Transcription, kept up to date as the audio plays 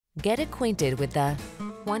Get acquainted with the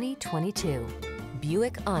 2022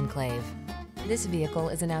 Buick Enclave. This vehicle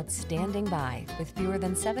is an outstanding buy with fewer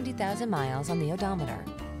than 70,000 miles on the odometer.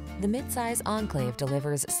 The midsize Enclave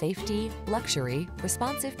delivers safety, luxury,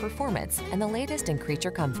 responsive performance, and the latest in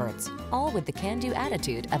creature comforts, all with the can-do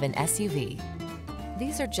attitude of an SUV.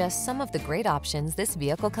 These are just some of the great options this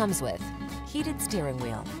vehicle comes with: heated steering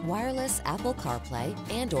wheel, wireless Apple Carplay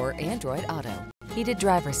and/or Android Auto, heated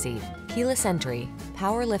driver's seat, keyless entry,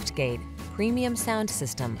 power liftgate, premium sound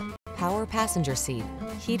system, power passenger seat,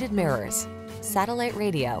 heated mirrors, satellite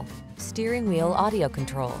radio, steering wheel audio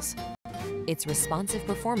controls. Its responsive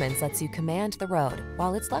performance lets you command the road,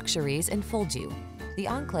 while its luxuries enfold you. The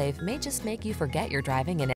Enclave may just make you forget you're driving an